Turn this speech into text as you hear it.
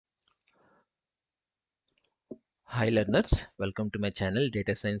Hi learners, welcome to my channel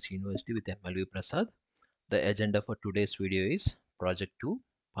Data Science University with MLV Prasad. The agenda for today's video is Project 2,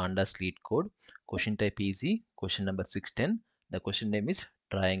 Pandas LeetCode, question type easy, question number 610. The question name is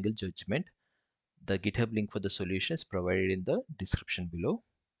Triangle Judgement. The GitHub link for the solution is provided in the description below.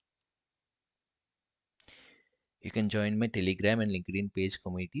 You can join my Telegram and LinkedIn page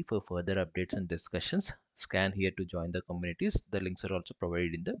community for further updates and discussions. Scan here to join the communities. The links are also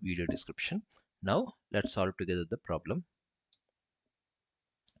provided in the video description. Now let's solve together the problem.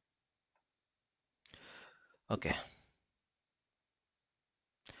 Okay.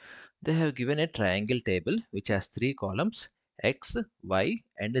 They have given a triangle table which has three columns x, y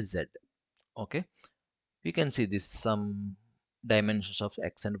and z. Okay, we can see this some dimensions of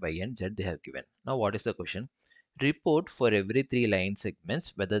x and y and z they have given. Now what is the question? Report for every three line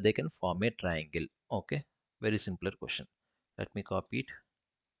segments whether they can form a triangle. Okay, very simpler question. Let me copy it.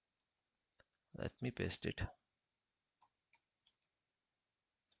 Let me paste it.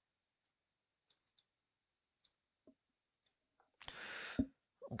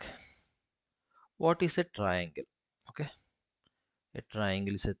 Okay, what is a triangle? Okay, a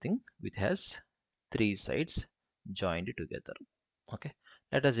triangle is a thing which has three sides joined together. Okay,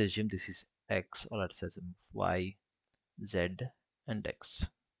 let us assume this is x, or let's assume y, z and x.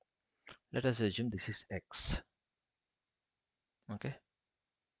 Let us assume this is x. Okay,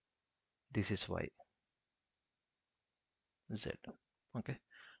 this is y, z. Okay,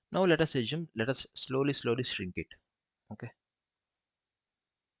 now let us assume, let us slowly shrink it. Okay,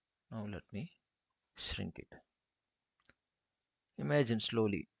 now let me shrink it. Imagine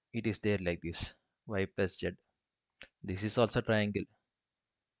slowly it is there like this, y plus z. This is also triangle,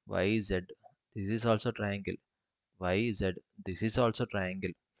 y z. This is also triangle, y z. This is also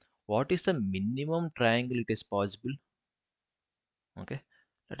triangle. What is the minimum triangle it is possible? Okay,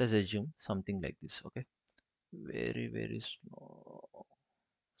 let us assume something like this. Okay, very slow,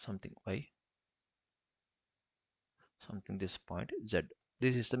 something y, something this point z.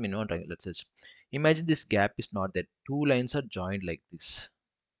 This is the minimum triangle. Let's assume. Imagine this gap is not there. Two lines are joined like this.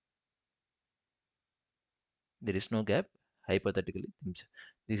 There is no gap. Hypothetically,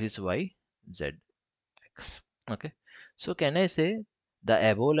 this is y, z, x. Okay. So can I say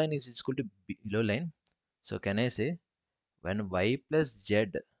the above line is equal to below line? So can I say when y plus z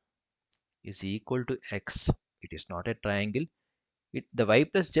is equal to x, it is not a triangle. The y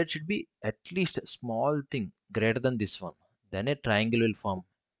plus z should be at least a small thing greater than this one. Then a triangle will form.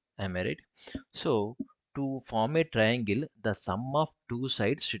 Am I right? So to form a triangle, the sum of two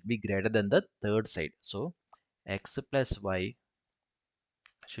sides should be greater than the third side. So x plus y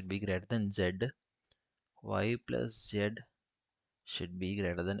should be greater than z. Y plus z should be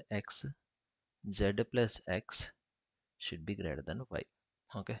greater than x. Z plus x should be greater than y.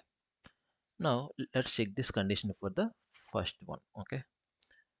 Okay. Now let's check this condition for the first one. Okay.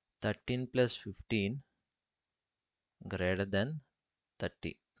 13 plus 15 greater than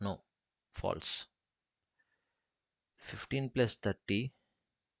 30. No, false. 15 plus 30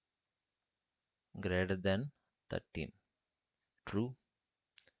 greater than 13. True.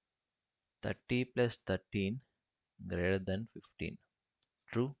 30 plus 13 greater than 15.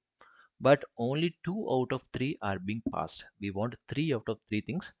 True. But only 2 out of 3 are being passed. We want 3 out of 3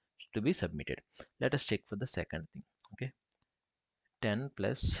 things to be submitted. Let us check for the second thing. Okay. 10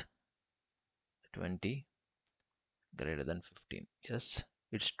 plus 20 greater than 15. Yes,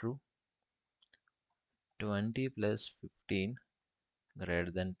 it's true. 20 plus 15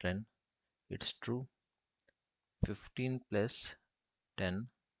 greater than 10. It's true. 15 plus 10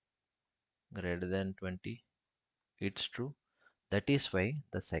 greater than 20. It's true. That is why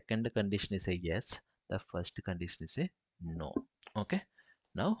the second condition is a yes, the first condition is a no. Okay,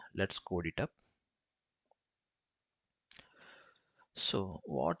 now let's code it up. So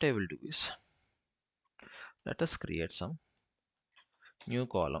what I will do is, let us create some new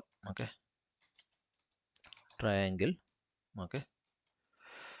column. Okay, triangle. Okay,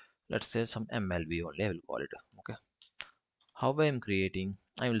 let's say some MLV only I will call it. Okay, how I am creating,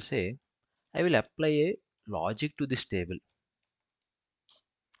 I will say I will apply a logic to this table.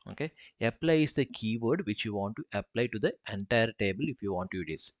 Okay, apply is the keyword which you want to apply to the entire table. If you want to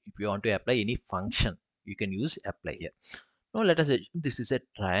use, if you want to apply any function, you can use apply here. Now let us assume this is a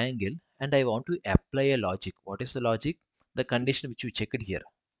triangle and I want to apply a logic. What is the logic? The condition which you checked here.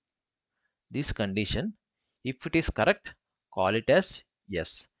 This condition, if it is correct, call it as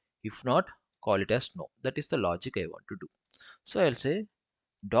yes. If not, call it as no. That is the logic I want to do. So I'll say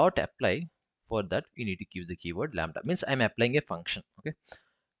dot apply. For that, you need to give the keyword lambda. Means I'm applying a function. Okay.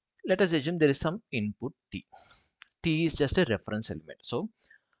 Let us assume there is some input t. T is just a reference element. So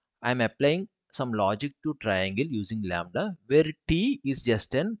I'm applying some logic to triangle using lambda, where t is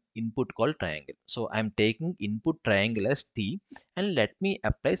just an input called triangle. So I'm taking input triangle as t, and let me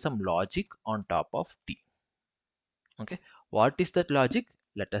apply some logic on top of t. Okay, what is that logic?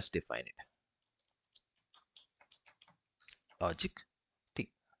 Let us define it. Logic t.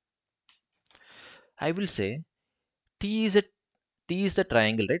 I will say t is a T is the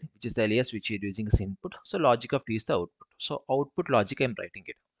triangle, right? Which is the alias which you're using as input. So logic of T is the output. So output logic I'm writing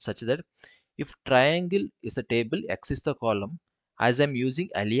it such that if triangle is a table, X is the column, as I'm using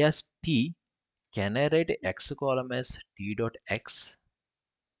alias T, can I write X column as T dot X?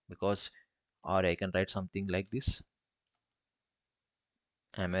 Because, or I can write something like this.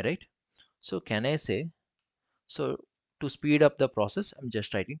 Am I right? So can I say, so to speed up the process, I'm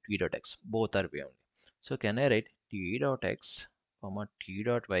just writing T dot X. Both are way only. So can I write T dot X comma T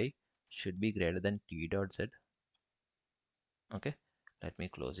dot Y should be greater than T dot Z? Okay, let me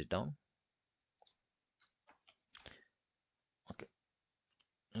close it down. Okay,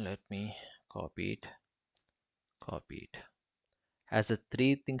 let me copy it. As the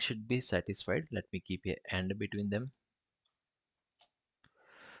three things should be satisfied, let me keep a and between them.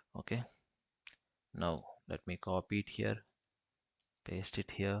 Okay, now let me copy it here, paste it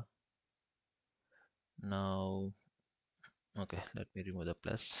here. Now, okay, let me remove the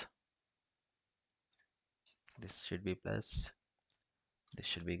plus. This should be plus, this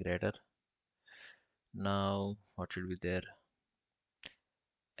should be greater. Now what should be there?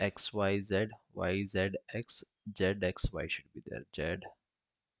 X y z, y z x, z x y should be there.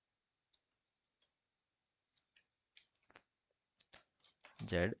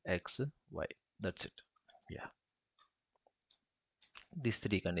 Z x y, that's it. Yeah, these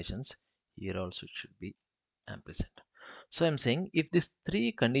three conditions here also should be ampersand. So I'm saying if these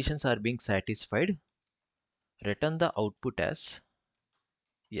three conditions are being satisfied, return the output as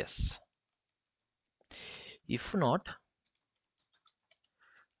yes. If not,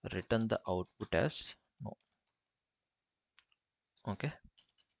 return the output as no. Okay,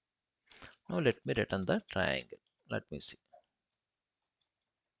 now let me return the triangle. Let me see.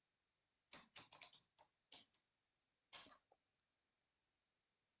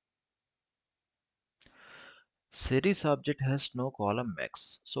 Series object has no column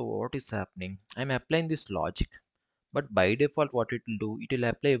x. So what is happening? I'm applying this logic, but by default what it will do, it will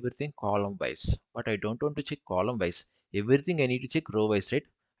apply everything column wise, but I don't want to check column wise. Everything I need to check row wise, right?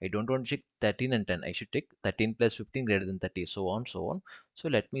 I don't want to check 13 and 10. I should check 13 plus 15 greater than 30, so on so on. So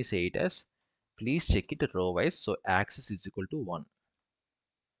let me say it as, please check it row wise. So axis is equal to 1.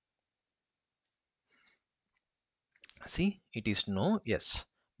 See, it is no, yes,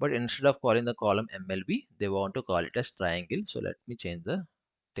 but instead of calling the column MLV, they want to call it as triangle. So let me change the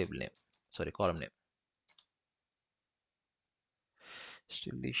table name, sorry, column name.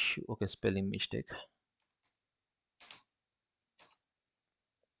 Still issue, okay, spelling mistake.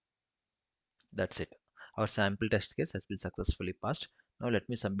 That's it. Our sample test case has been successfully passed. Now let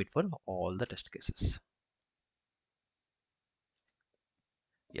me submit for all the test cases.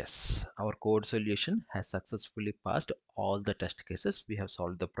 Yes, our code solution has successfully passed all the test cases. We have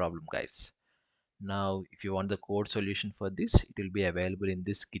solved the problem, guys. Now, if you want the code solution for this, it will be available in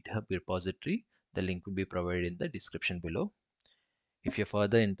this GitHub repository. The link will be provided in the description below. If you're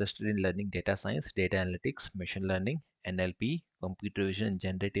further interested in learning data science, data analytics, machine learning, NLP, computer vision, and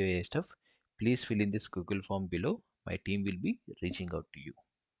generative AI stuff, please fill in this Google form below. My team will be reaching out to you.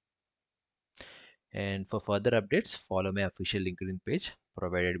 And for further updates, follow my official LinkedIn page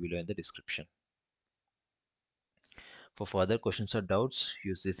provided below in the description. For further questions or doubts,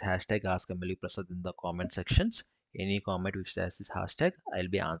 use this hashtag #AskMLV Prasad in the comment sections. Any comment which has this hashtag, I'll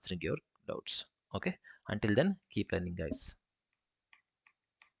be answering your doubts. Okay. Until then, keep learning, guys.